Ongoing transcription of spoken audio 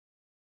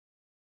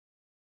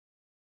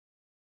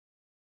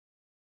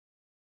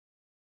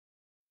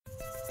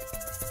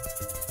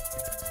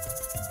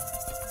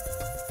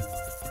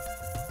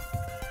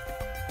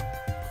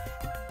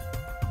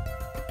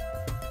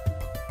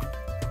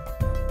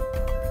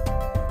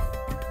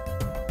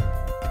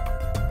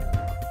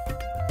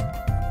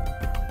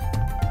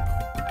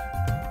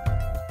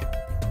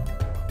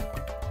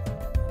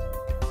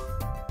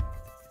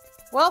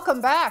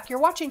Welcome back. You're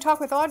watching Talk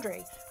with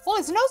Audrey. Well,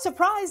 it's no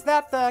surprise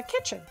that the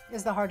kitchen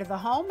is the heart of the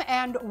home,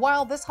 and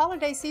while this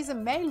holiday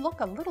season may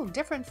look a little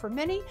different for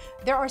many,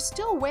 there are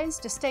still ways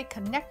to stay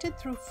connected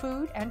through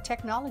food and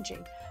technology.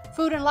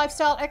 Food and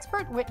lifestyle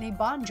expert Whitney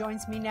Bond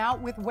joins me now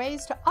with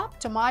ways to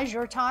optimize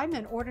your time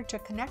in order to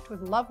connect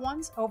with loved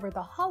ones over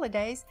the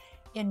holidays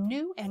in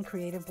new and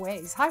creative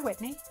ways. Hi,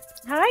 Whitney.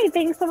 Hi,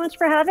 thanks so much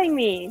for having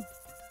me.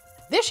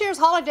 This year's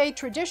holiday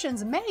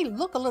traditions may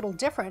look a little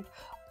different.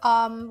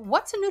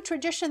 What's a new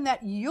tradition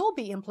that you'll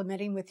be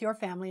implementing with your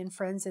family and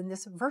friends in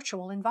this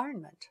virtual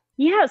environment?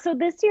 Yeah, so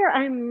this year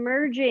I'm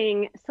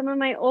merging some of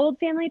my old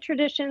family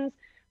traditions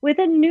with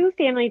a new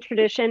family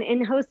tradition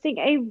in hosting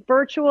a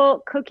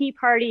virtual cookie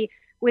party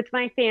with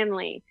my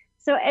family.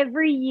 So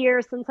every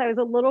year since I was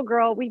a little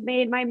girl, we've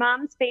made my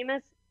mom's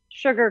famous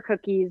sugar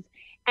cookies.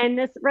 And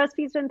this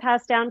recipe's been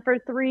passed down for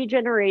 3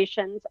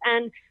 generations.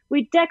 And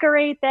we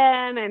decorate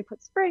them and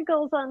put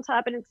sprinkles on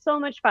top, and it's so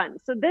much fun.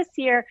 So this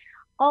year,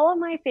 all of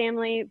my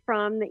family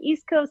from the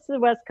East Coast to the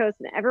West Coast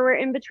and everywhere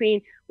in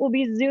between will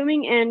be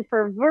Zooming in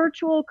for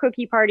virtual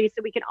cookie parties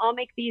so we can all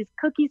make these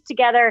cookies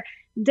together,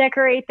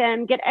 decorate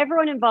them, get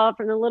everyone involved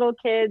from the little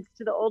kids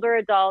to the older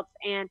adults,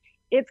 and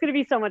it's going to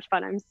be so much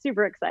fun. I'm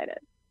super excited.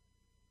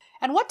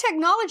 And what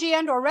technology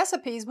and/or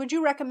recipes would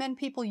you recommend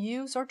people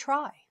use or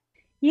try?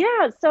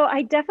 Yeah, so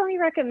I definitely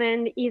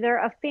recommend either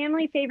a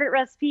family favorite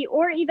recipe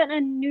or even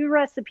a new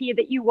recipe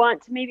that you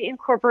want to maybe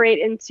incorporate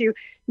into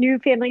new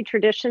family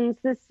traditions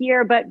this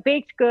year. But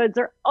baked goods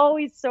are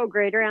always so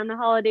great around the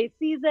holiday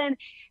season.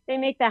 They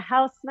make the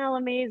house smell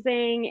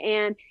amazing,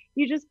 and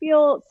you just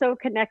feel so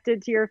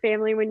connected to your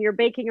family when you're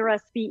baking a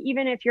recipe,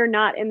 even if you're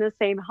not in the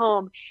same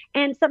home.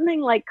 And something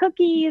like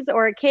cookies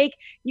or a cake,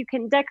 you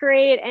can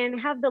decorate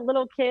and have the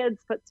little kids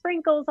put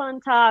sprinkles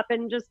on top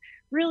and just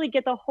really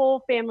get the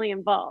whole family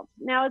involved.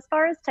 Now, as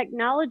far as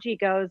technology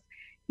goes,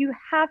 you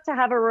have to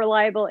have a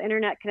reliable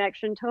internet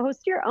connection to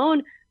host your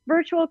own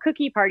virtual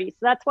cookie party. So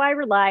that's why I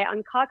rely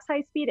on Cox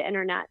high-speed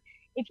internet.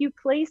 If you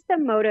place the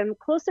modem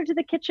closer to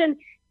the kitchen,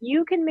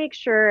 you can make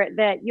sure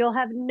that you'll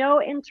have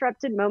no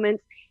interrupted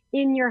moments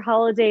in your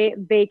holiday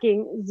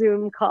baking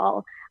Zoom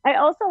call. I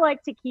also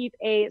like to keep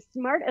a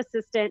smart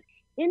assistant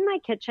in my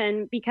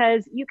kitchen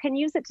because you can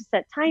use it to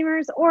set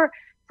timers or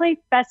play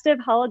festive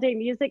holiday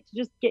music to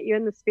just get you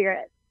in the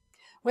spirit.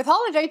 With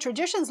holiday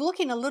traditions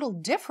looking a little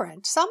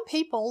different, some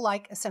people,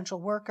 like essential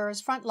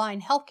workers,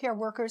 frontline healthcare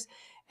workers,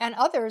 and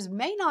others,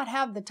 may not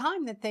have the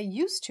time that they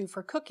used to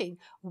for cooking.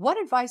 What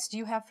advice do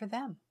you have for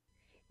them?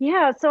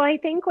 Yeah, so I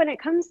think when it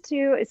comes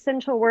to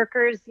essential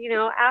workers,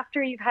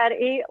 after you've had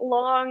a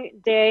long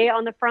day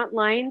on the front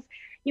lines,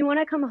 you want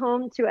to come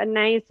home to a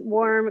nice,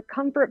 warm,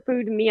 comfort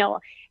food meal.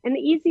 And the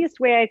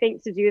easiest way, I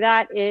think, to do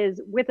that is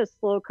with a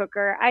slow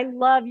cooker. I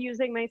love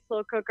using my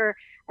slow cooker.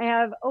 I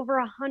have over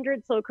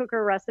 100 slow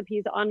cooker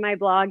recipes on my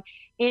blog.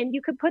 And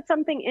you could put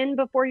something in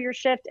before your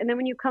shift, and then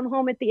when you come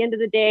home at the end of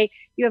the day,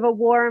 you have a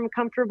warm,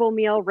 comfortable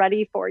meal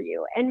ready for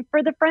you. And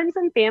for the friends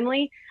and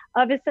family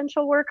of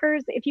essential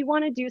workers, if you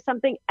want to do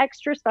something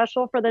extra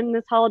special for them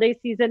this holiday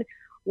season,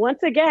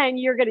 once again,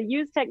 you're going to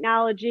use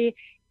technology.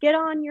 Get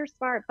on your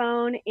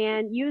smartphone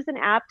and use an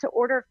app to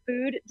order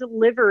food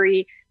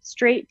delivery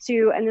straight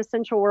to an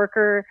essential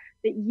worker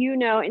that you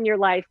know in your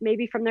life,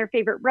 maybe from their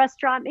favorite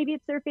restaurant, maybe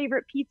it's their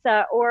favorite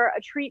pizza or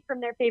a treat from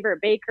their favorite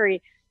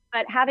bakery.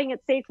 But having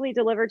it safely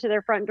delivered to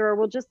their front door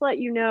will just let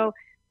you know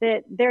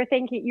that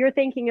you're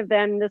thinking of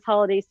them this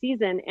holiday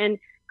season. And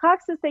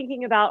Cox is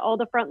thinking about all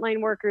the frontline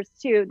workers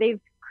too.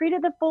 They've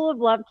created the Full of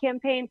Love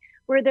campaign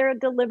where they're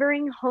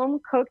delivering home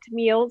cooked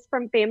meals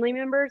from family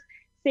members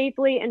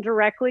safely and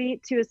directly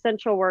to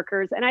essential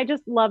workers. And I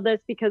just love this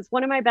because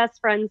one of my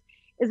best friends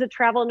is a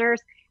travel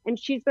nurse, and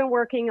she's been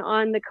working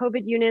on the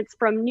COVID units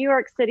from New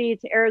York City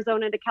to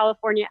Arizona to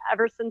California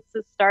ever since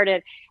this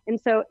started. And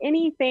so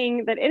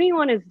anything that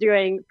anyone is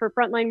doing for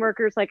frontline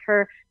workers like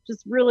her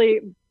just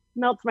really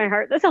melts my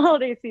heart this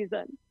holiday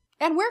season.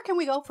 And where can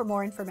we go for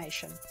more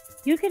information?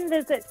 You can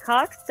visit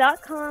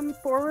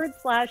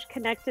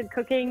cox.com/connected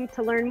cooking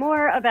to learn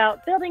more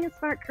about building a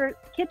smart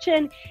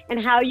kitchen and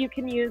how you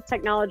can use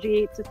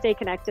technology to stay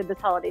connected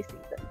this holiday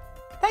season.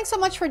 Thanks so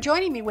much for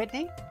joining me,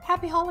 Whitney.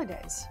 Happy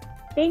holidays.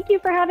 Thank you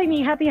for having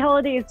me. Happy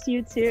holidays to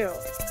you too.